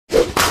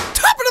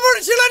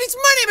guys,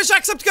 my name is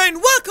Jacksepticeye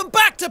and welcome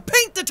back to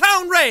Paint the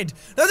Town Red!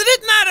 Now they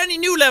didn't add any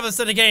new levels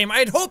to the game.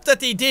 I'd hoped that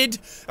they did.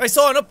 I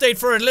saw an update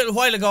for it a little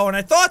while ago and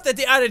I thought that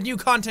they added new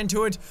content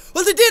to it.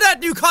 Well, they did add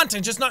new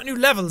content, just not new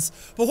levels.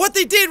 But what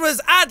they did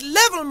was add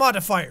level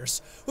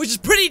modifiers, which is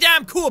pretty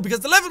damn cool because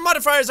the level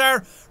modifiers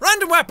are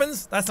random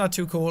weapons, that's not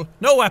too cool.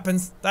 No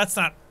weapons, that's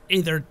not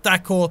either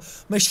that cool.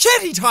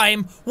 Machete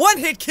time,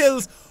 one-hit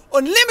kills,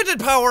 unlimited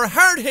power,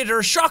 hard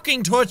hitter,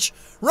 shocking touch,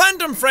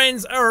 random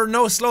friends, or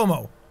no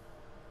slow-mo.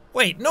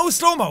 Wait, no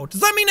slow-mo.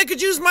 Does that mean I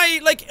could use my,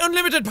 like,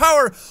 unlimited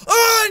power?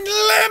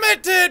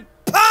 Unlimited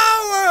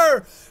power!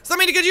 Does that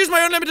mean I could use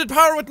my unlimited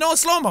power with no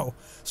slow-mo?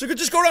 So I could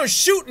just go around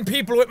shooting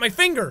people with my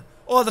finger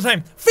all the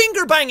time.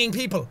 Finger banging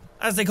people,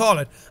 as they call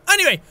it.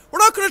 Anyway, we're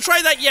not gonna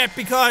try that yet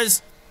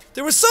because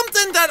there was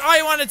something that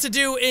I wanted to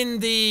do in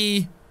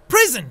the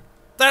prison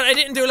that I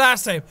didn't do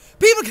last time.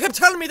 People kept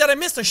telling me that I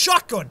missed a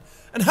shotgun.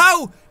 And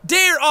how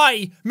dare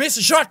I miss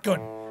a shotgun?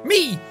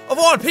 Me, of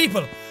all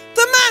people.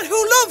 The man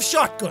who loves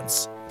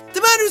shotguns. The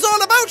man who's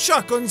all about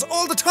shotguns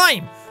all the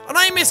time. And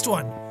I missed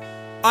one.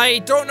 I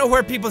don't know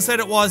where people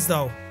said it was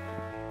though.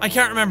 I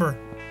can't remember.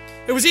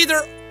 It was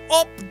either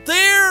up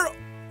there,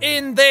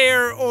 in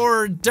there,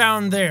 or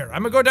down there.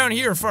 I'm gonna go down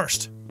here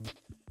first.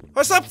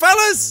 What's up,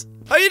 fellas?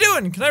 How you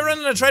doing? Can I run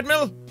on a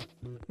treadmill?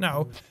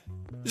 No.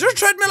 Does your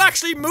treadmill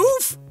actually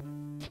move?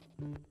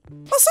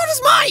 Oh, so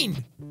does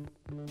mine!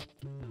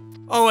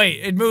 Oh wait,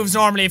 it moves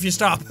normally if you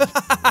stop.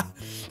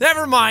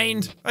 Never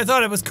mind. I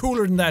thought it was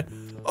cooler than that.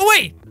 Oh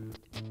wait!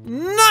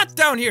 Not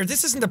down here.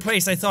 This isn't the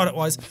place I thought it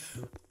was.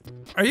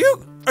 Are you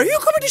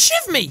coming to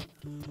shiv me?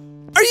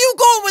 Are you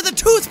going with a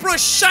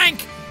toothbrush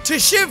shank to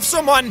shiv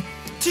someone?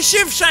 To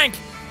shiv shank?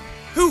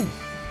 Who?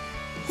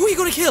 Who are you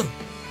gonna kill?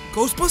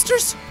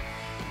 Ghostbusters?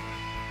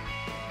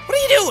 What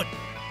are you doing?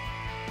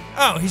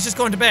 Oh, he's just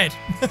going to bed.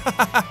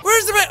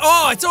 Where's the bed?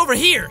 Oh, it's over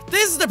here.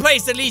 This is the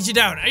place that leads you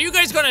down. Are you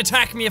guys gonna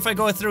attack me if I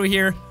go through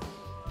here?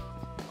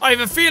 I have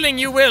a feeling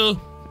you will.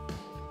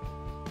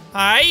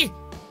 Hi?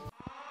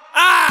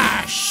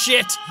 Ah,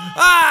 shit.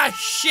 Ah,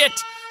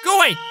 shit. Go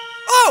away.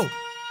 Oh!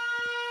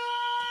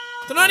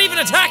 They're not even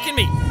attacking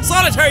me.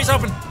 Solitary's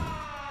open.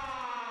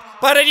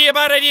 Bad idea,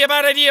 bad idea,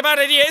 bad idea, bad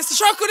idea. Is the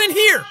shotgun in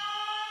here?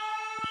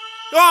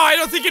 Oh, I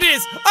don't think it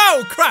is.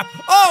 Oh, crap.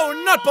 Oh,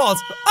 nutballs.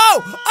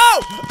 Oh,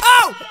 oh,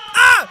 oh,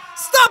 ah!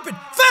 Stop it!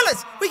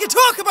 Fellas, we can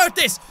talk about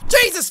this.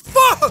 Jesus,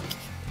 fuck!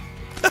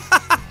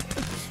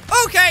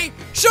 Okay,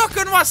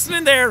 shotgun wasn't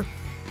in there.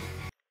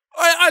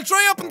 I'll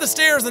try up on the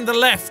stairs on the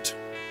left.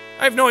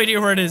 I have no idea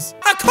where it is.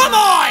 Oh, come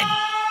on!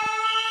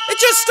 It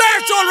just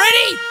starts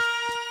already?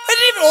 I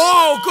didn't even—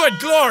 oh,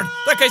 good lord.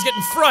 That guy's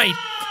getting fried.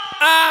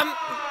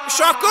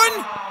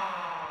 Shotgun?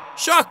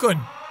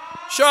 Shotgun.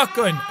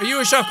 Shotgun. Are you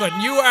a shotgun?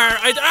 You are—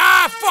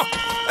 fuck!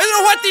 I don't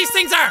know what these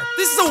things are!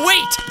 This is a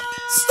weight!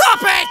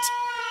 Stop it!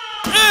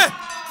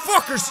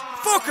 Fuckers!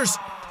 Fuckers!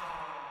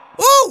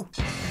 Ooh!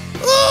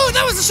 Ooh,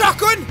 that was a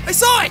shotgun! I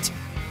saw it!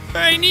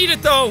 I need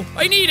it though!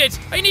 I need it!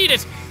 I need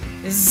it!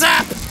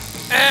 Zap!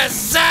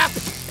 Zap!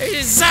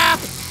 Zap!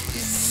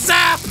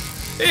 Zap!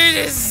 It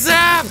is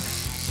zap!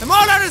 I'm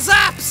all out of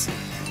zaps!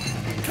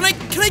 Can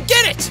I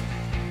get it?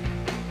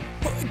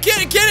 Get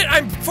it!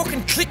 I'm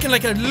fucking clicking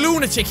like a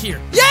lunatic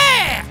here.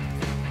 Yeah!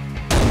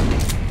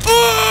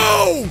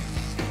 Oh!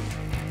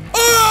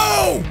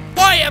 Oh!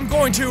 I am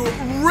going to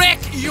wreck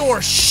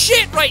your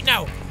shit right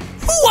now.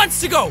 Who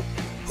wants to go?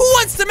 Who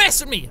wants to mess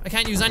with me? I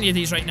can't use any of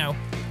these right now.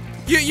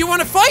 You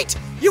wanna fight?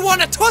 You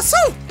wanna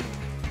tussle?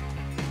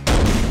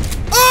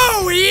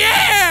 Oh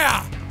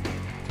yeah!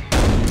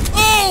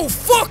 Oh,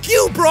 fuck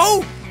you,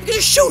 bro! I can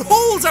just shoot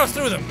holes out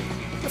through them.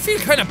 I feel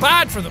kinda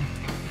bad for them.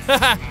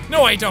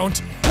 No, I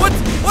don't.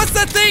 What's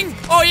that thing?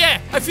 Oh yeah,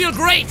 I feel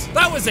great.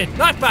 That was it.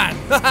 Not bad.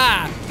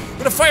 Haha. I'm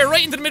gonna fire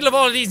right into the middle of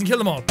all of these and kill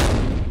them all.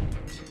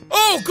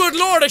 Oh, good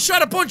lord, I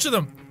shot a bunch of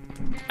them.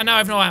 And now I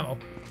have no ammo.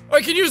 Oh,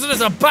 I can use it as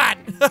a bat.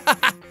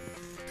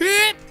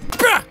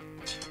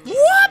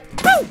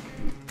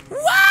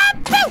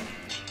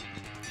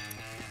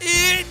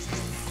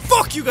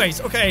 Fuck you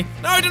guys. Okay,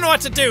 now I don't know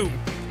what to do.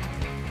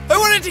 I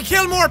wanted to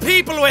kill more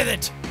people with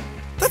it.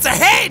 That's a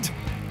head.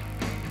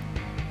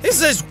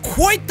 This is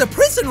quite the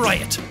prison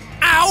riot.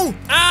 Ow!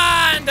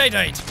 And I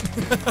died.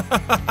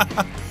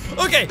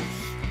 Okay,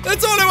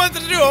 that's all I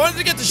wanted to do. I wanted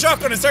to get the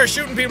shotgun and start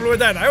shooting people with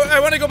that. I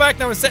want to go back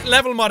now and set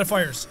level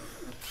modifiers.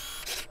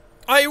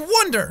 I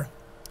wonder.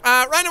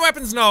 Random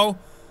weapons, no.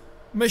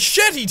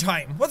 Machete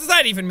time. What does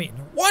that even mean?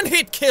 One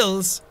hit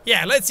kills.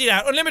 Yeah, let's see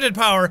that. Unlimited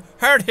power.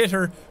 Hard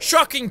hitter.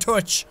 Shocking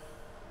touch.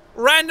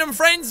 Random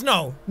friends,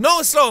 no.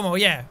 No slow-mo,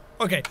 yeah.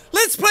 Okay,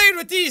 let's play it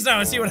with these now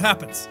and see what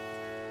happens.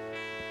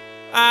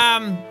 I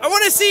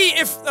want to see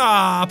if—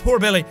 poor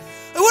Billy.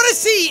 I want to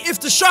see if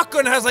the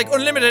shotgun has like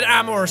unlimited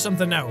ammo or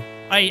something now.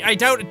 I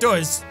doubt it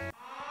does.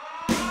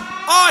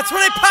 Oh, it's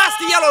when I pass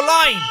the yellow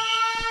line.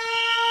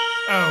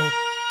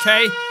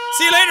 Okay.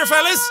 See you later,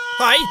 fellas.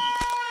 Hi.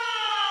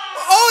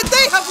 Oh,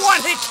 they have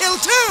one hit kill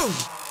too.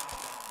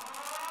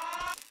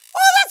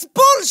 Oh, that's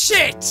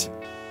bullshit.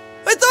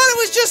 I thought it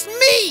was just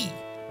me.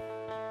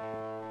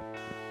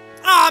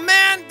 Aw,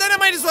 man, then I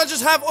might as well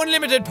just have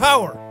unlimited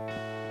power.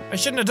 I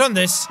shouldn't have done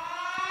this.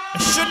 I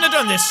shouldn't have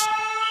done this.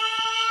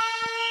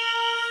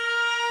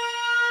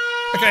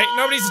 Okay,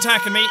 nobody's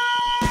attacking me.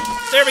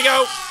 There we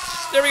go.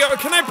 There we go.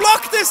 Can I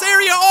block this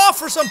area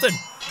off or something?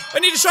 I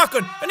need a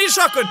shotgun. I need a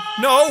shotgun.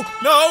 No,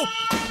 no.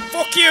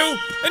 Fuck you.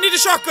 I need a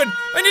shotgun.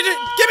 I need to.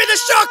 Give me the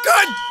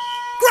shotgun!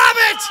 Grab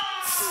it!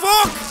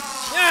 Fuck!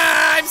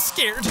 Ah, I'm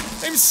scared.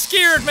 I'm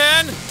scared,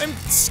 man. I'm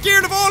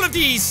scared of all of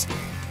these.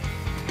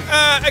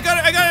 I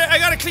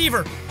got a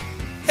cleaver.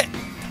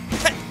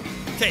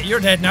 Okay,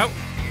 you're dead now.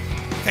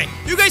 Okay,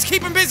 you guys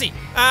keep him busy.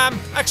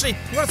 Actually,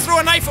 I'm gonna throw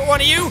a knife at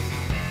one of you.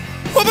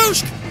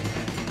 Wabooshk!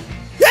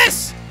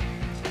 Yes!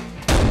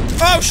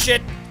 Oh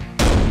shit!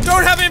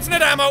 Don't have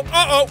infinite ammo.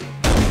 Uh-oh.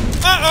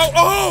 Uh-oh.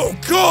 Oh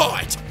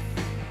god!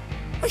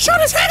 I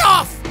shot his head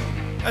off!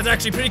 That's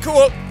actually pretty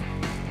cool.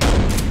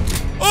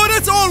 Oh,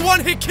 that's all one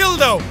hit kill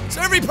though. So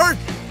every when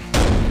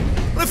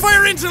I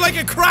fire into like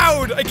a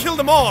crowd, I kill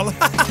them all.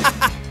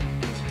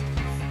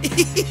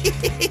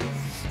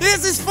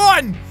 This is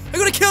fun! I'm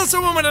gonna kill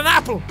someone with an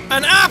apple.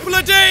 An apple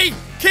a day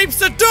keeps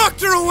the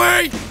doctor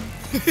away!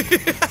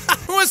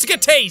 Who wants to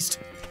get tased?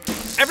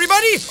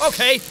 Everybody?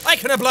 Okay, I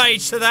can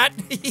oblige to that.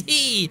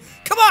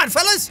 Come on,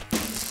 fellas!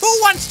 Who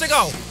wants to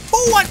go?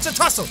 Who wants to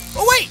tussle?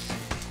 Oh wait!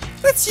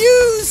 Let's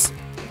use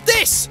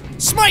this!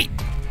 Smite!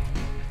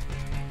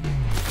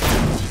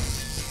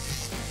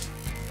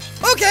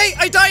 Okay,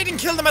 I died and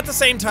killed them at the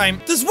same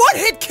time. Does one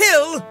hit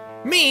kill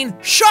mean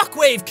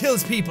shockwave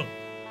kills people?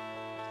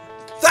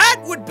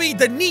 That would be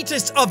the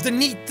neatest of the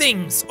neat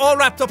things, all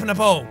wrapped up in a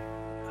bow.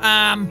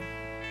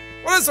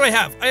 What else do I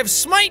have? I have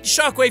Smite,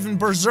 Shockwave, and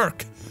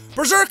Berserk.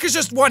 Berserk is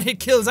just one hit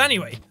kills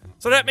anyway,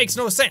 so that makes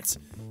no sense.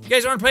 You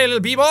guys want to play a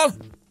little b-ball?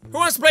 Who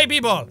wants to play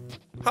b-ball?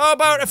 How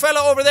about a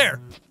fella over there?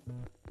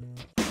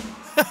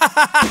 That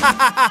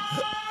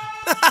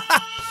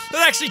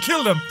actually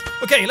killed him.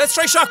 Okay, let's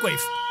try Shockwave.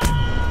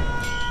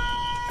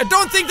 I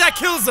don't think that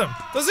kills them.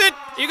 Does it?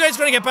 You guys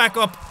gonna get back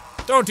up.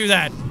 Don't do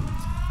that.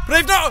 But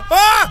I've no-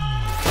 Ah!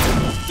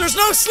 There's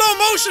no slow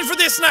motion for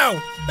this now!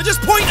 I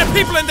just point at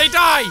people and they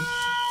die!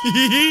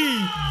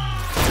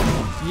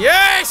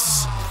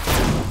 Yes!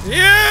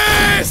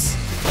 Yes!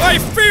 I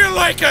feel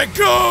like a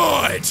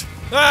god!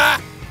 Ah!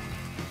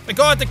 A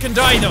god that can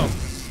die though.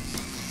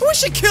 I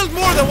wish I killed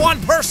more than one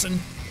person.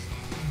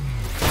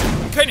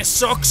 It kinda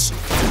sucks.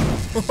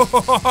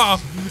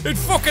 It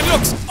fucking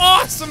looks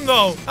awesome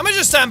though! I might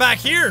just stand back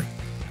here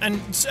and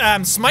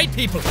smite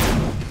people.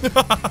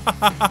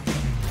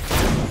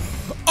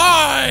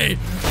 I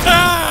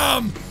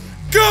am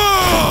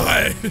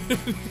God!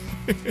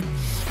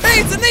 Hey,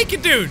 it's a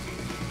naked dude!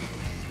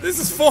 This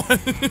is fun.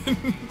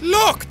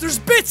 Look, there's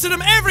bits of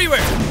them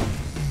everywhere!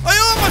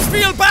 I almost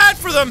feel bad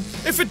for them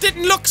if it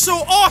didn't look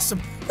so awesome.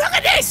 Look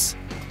at this!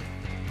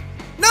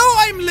 Now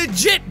I'm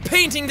legit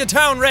painting the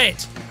town red.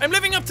 I'm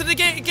living up to the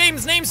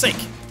game's namesake.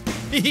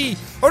 I'm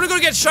gonna go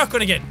get a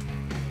shotgun again.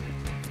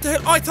 What the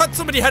hell? Oh, I thought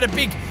somebody had a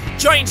big,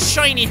 giant,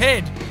 shiny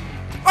head.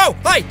 Oh,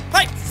 hi,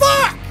 hi,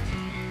 fuck!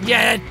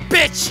 Yeah,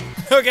 bitch!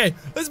 Okay,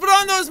 let's put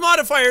on those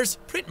modifiers.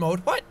 Print mode,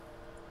 what?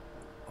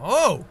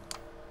 Oh.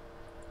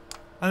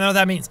 I don't know what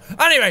that means.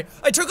 Anyway,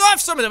 I took off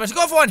some of them. I took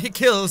off one hit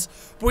kills.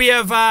 But we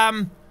have,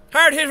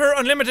 hard hitter,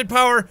 unlimited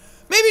power.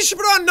 Maybe you should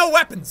put on no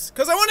weapons.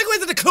 Because I want to go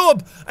into the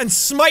club and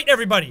smite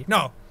everybody.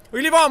 No,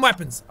 we leave on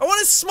weapons. I want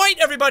to smite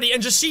everybody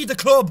and just see the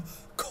club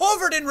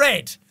covered in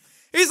red.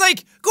 He's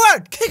like, go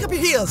out, kick up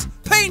your heels,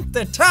 paint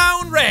the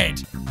town red.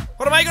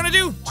 What am I gonna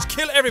do? Just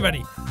kill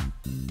everybody.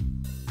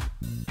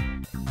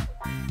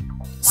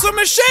 So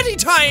machete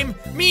time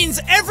means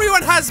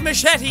everyone has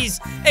machetes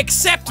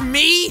except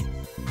me?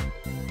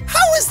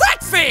 How is that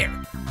fair?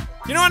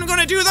 You know what I'm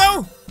gonna do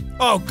though?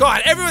 Oh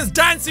god, everyone's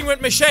dancing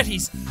with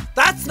machetes.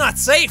 That's not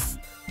safe.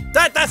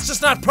 That's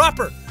just not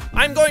proper.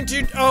 I'm going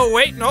to, oh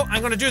wait, no,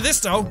 I'm gonna do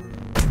this though.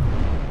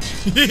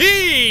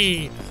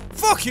 Hee.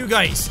 Fuck you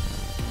guys.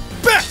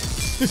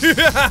 Because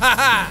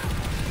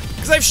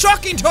I have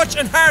shocking touch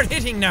and hard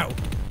hitting now.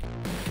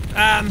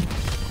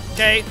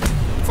 Okay.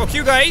 Fuck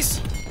you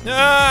guys.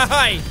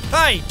 Hi.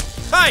 Hi.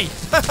 Hi.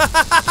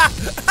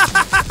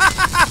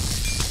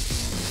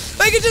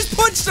 I can just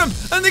punch them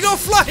and they go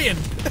flying.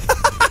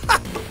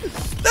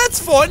 That's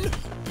fun.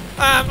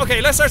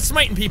 Okay, let's start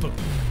smiting people.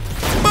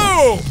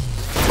 Boom.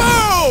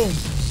 Boom.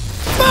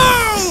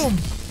 Boom.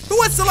 Who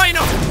wants to line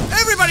up?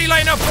 Everybody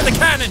line up for the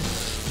cannon.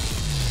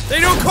 They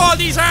don't call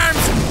these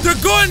arms the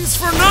guns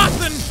for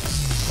nothing.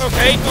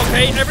 Okay,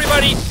 okay,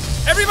 everybody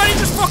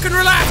just fucking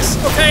relax,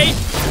 okay?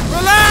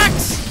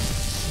 Relax!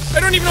 I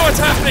don't even know what's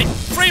happening.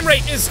 Frame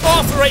rate is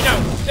awful right now.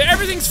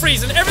 Everything's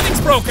freezing,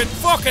 everything's broken.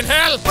 Fucking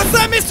hell. What's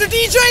that, Mr.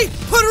 DJ?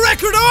 Put a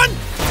record on?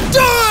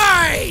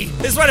 Die!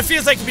 This is what it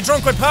feels like to be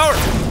drunk with power.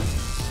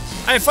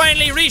 I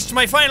finally reached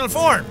my final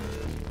form.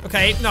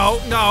 Okay, no,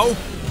 no.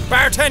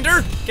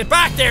 Bartender, get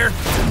back there.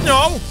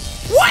 No.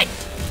 What?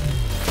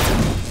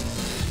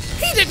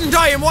 He didn't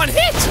die in one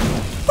hit!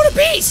 What a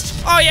beast!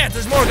 Oh yeah,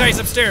 there's more guys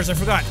upstairs, I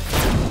forgot.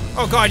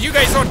 Oh god, you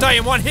guys don't die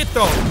in one hit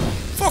though.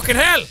 Fucking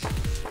hell!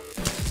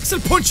 Still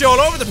punch you all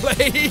over the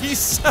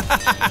place.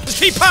 Just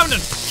keep pounding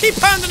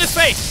his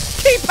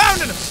face. Keep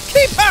pounding him.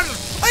 Keep pounding him.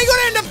 I'm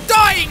gonna end up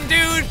dying,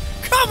 dude.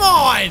 Come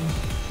on.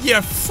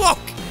 You fuck.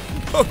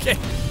 Okay.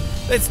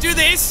 Let's do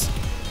this.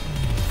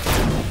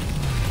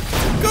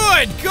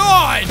 Good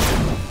God.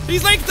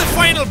 He's like the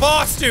final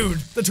boss, dude,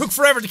 that took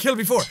forever to kill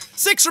before.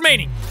 6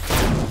 remaining.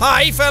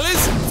 Hi,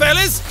 fellas.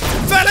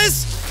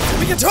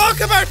 We can talk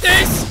about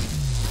this.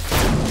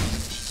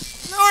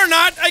 Or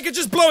not. I could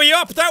just blow you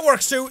up. That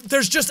works too.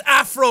 There's just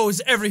afros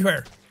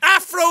everywhere.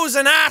 Afros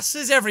and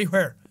asses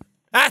everywhere.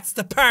 That's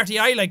the party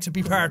I like to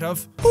be part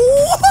of.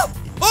 Oh,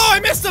 I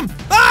missed him.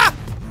 Ah!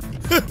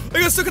 I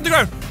got stuck in the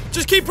ground.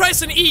 Just keep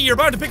pressing E. You're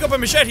bound to pick up a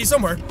machete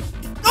somewhere.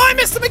 Oh, I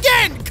missed him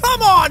again.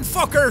 Come on,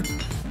 fucker.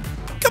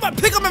 Come on,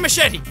 pick up a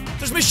machete.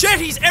 There's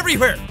machetes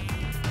everywhere.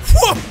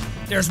 Whoa.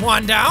 There's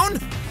one down.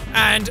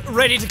 And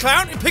ready to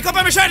clown. Pick up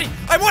a machete.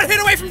 I'm 1 hit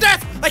away from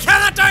death. I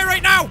cannot die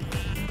right now.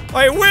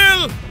 I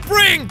will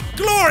bring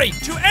glory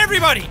to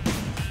everybody.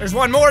 There's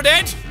one more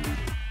dead.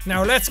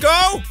 Now let's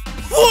go.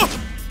 Whoa.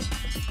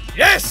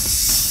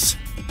 Yes.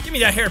 Give me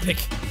that hair pick.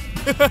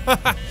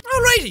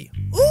 Alrighty.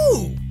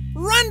 Ooh.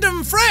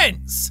 Random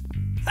friends.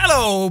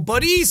 Hello,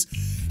 buddies.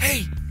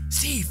 Hey,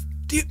 Steve.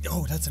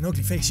 Oh, that's an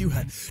ugly face you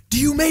had. Do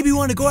you maybe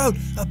want to go out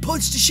and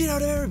punch the shit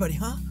out of everybody,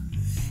 huh?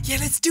 Yeah,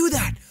 let's do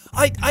that.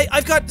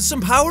 I've got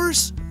some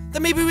powers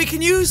that maybe we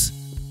can use.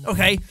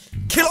 Okay.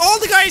 Kill all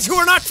the guys who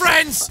are not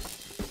friends.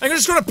 I'm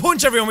just gonna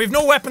punch everyone. We have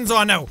no weapons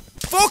on now.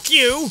 Fuck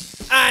you.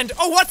 And,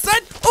 oh, what's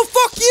that? Oh,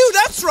 fuck you.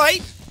 That's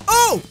right.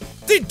 Oh,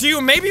 do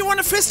you maybe want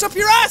to fist up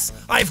your ass?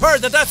 I've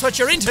heard that that's what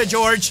you're into,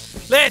 George.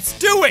 Let's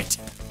do it.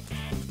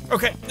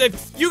 Okay,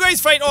 you guys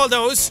fight all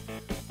those.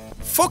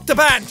 Fuck the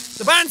band.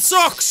 The band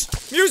sucks.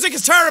 Music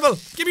is terrible.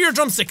 Give me your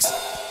drumsticks.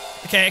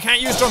 Okay, I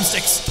can't use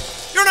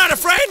drumsticks. You're not a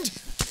friend.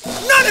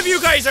 None of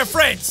you guys are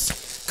friends.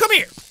 Come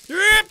here.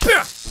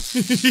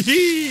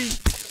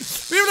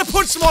 Being able to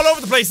punch them all over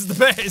the place is the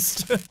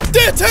best.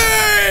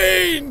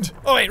 Detained!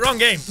 Oh wait, wrong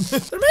game.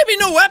 There may be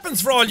no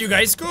weapons for all you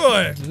guys.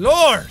 Good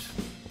lord.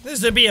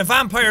 This would be a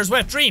vampire's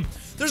wet dream.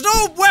 There's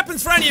no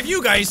weapons for any of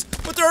you guys,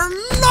 but there are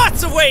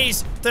lots of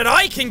ways that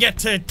I can get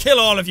to kill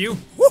all of you.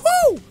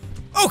 Woohoo!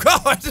 Oh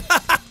god!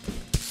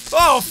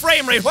 Oh,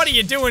 frame rate, what are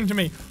you doing to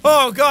me?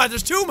 Oh god,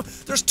 there's too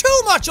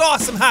much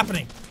awesome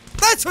happening.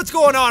 That's what's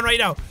going on right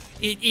now.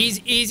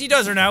 Easy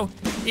does her now.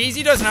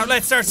 Easy does her now.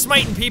 Let's start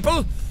smiting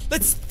people.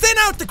 Let's thin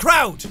out the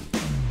crowd.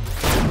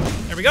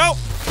 There we go.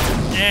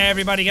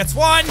 Everybody gets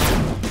one.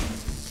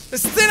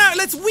 Let's thin out,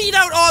 let's weed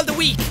out all the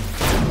weak.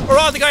 Or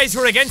all the guys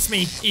who are against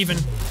me, even.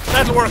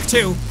 That'll work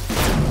too.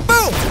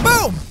 Boom,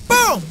 boom,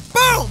 boom,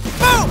 boom,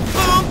 boom,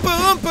 boom,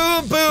 boom,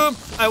 boom, boom.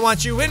 I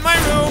want you in my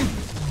room.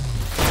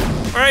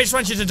 Or I just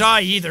want you to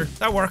die either.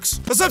 That works.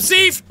 What's up,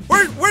 Steve?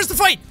 Where's the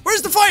fight?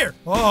 Where's the fire?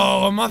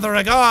 Oh, mother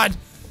of God.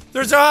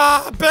 There's,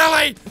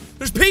 Billy.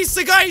 There's pieces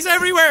of guys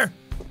everywhere.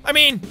 I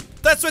mean,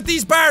 that's what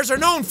these bars are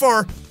known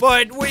for,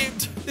 but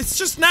it's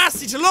just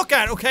nasty to look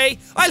at, okay?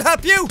 I'll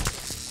help you.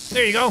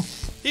 There you go.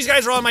 These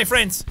guys are all my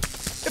friends.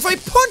 If I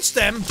punch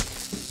them,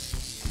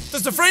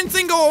 does the friend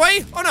thing go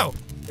away? Oh no,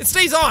 it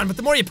stays on, but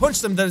the more you punch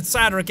them, the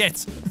sadder it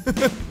gets.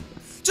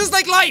 Just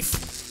like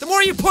life. The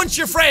more you punch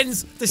your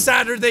friends, the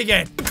sadder they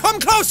get. Come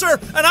closer,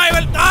 and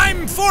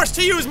I'm forced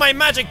to use my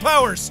magic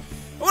powers.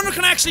 I wonder if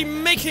I can actually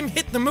make him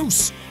hit the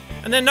moose,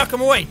 and then knock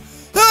him away.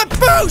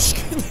 Boosh!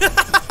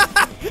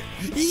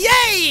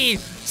 Yay!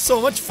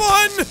 So much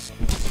fun!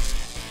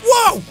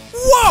 Whoa!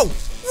 Whoa!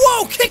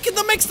 Whoa! Kicking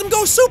them makes them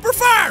go super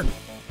far!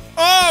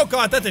 Oh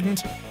god, that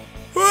didn't.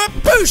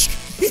 Boosh!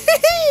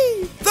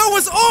 That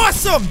was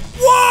awesome!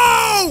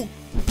 Whoa!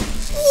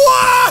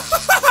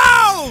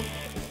 Whoa!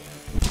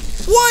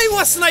 Why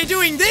wasn't I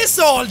doing this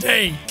all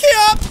day?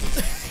 Yup!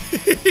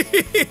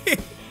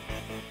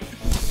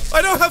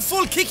 I don't have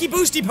full kicky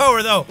boosty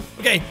power though.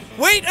 Okay,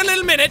 wait a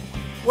little minute.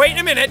 Wait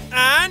a minute,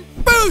 and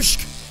boosh!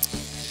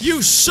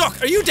 You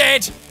suck. Are you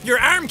dead? Your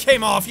arm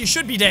came off. You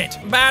should be dead.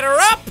 Batter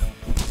up!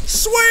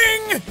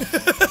 Swing!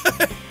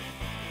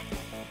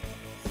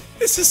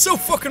 This is so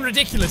fucking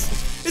ridiculous.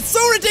 It's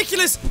so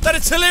ridiculous that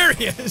it's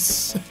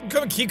hilarious.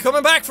 Keep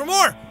coming back for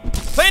more.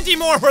 Plenty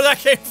more where that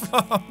came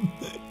from.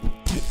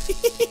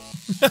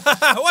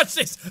 Watch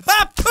this.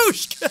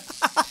 Poosh!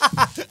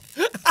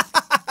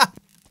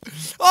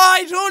 Oh,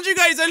 I told you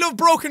guys I love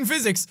broken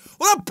physics.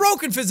 Well, not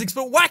broken physics,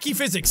 but wacky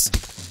physics.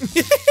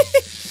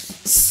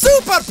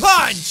 Super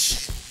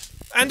punch!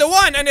 And a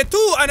 1, and a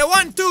 2, and a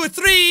 1, 2,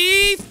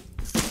 3,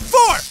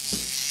 4.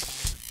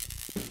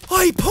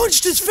 I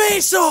punched his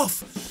face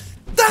off.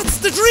 That's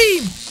the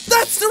dream.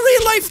 That's the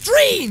real life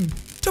dream.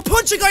 To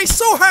punch a guy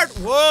so hard.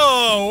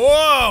 Whoa,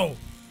 whoa.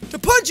 To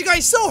punch a guy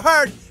so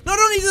hard, not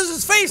only does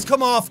his face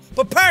come off,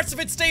 but parts of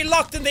it stay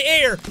locked in the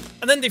air,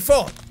 and then they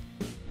fall.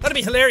 That'd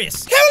be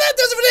hilarious. Okay, well that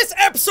does it for this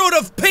episode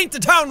of Paint the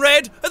Town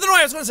Red. I don't know why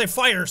I was gonna say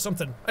fire or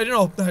something. I don't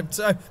know.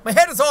 My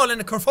head is all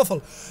in a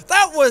kerfuffle.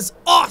 That was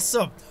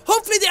awesome.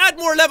 Hopefully they add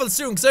more levels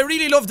soon, because I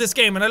really love this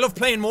game and I love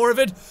playing more of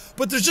it.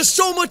 But there's just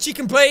so much you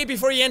can play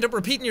before you end up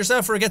repeating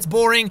yourself or it gets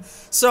boring.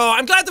 So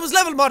I'm glad there was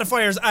level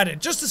modifiers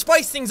added, just to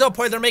spice things up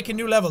while they're making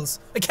new levels.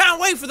 I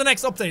can't wait for the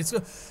next update.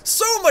 It's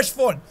so much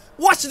fun.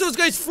 Watching those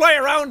guys fly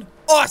around,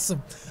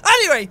 awesome.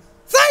 Anyway,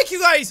 thank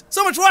you guys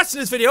so much for watching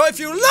this video. If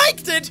you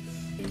liked it,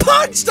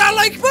 punch that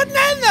like button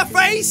in the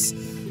face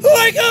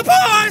like a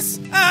boss,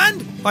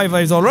 and high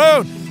fives all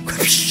around.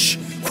 Whoosh,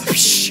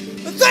 whoosh.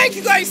 And thank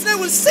you guys, and I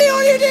will see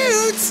all you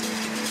dudes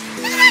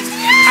in the next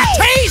video.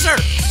 Taser!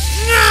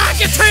 Nah,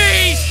 get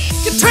tased!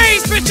 Get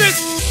tased, bitches!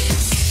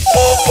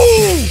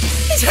 Ooh!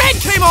 His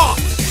head came off!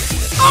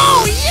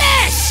 Oh,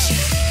 yes!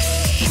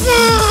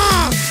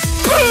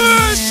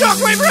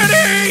 Shockwave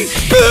ready!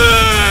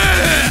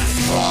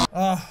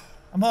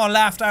 I'm all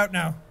laughed out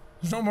now.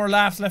 There's no more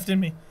laughs left in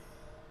me.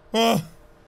 Oh.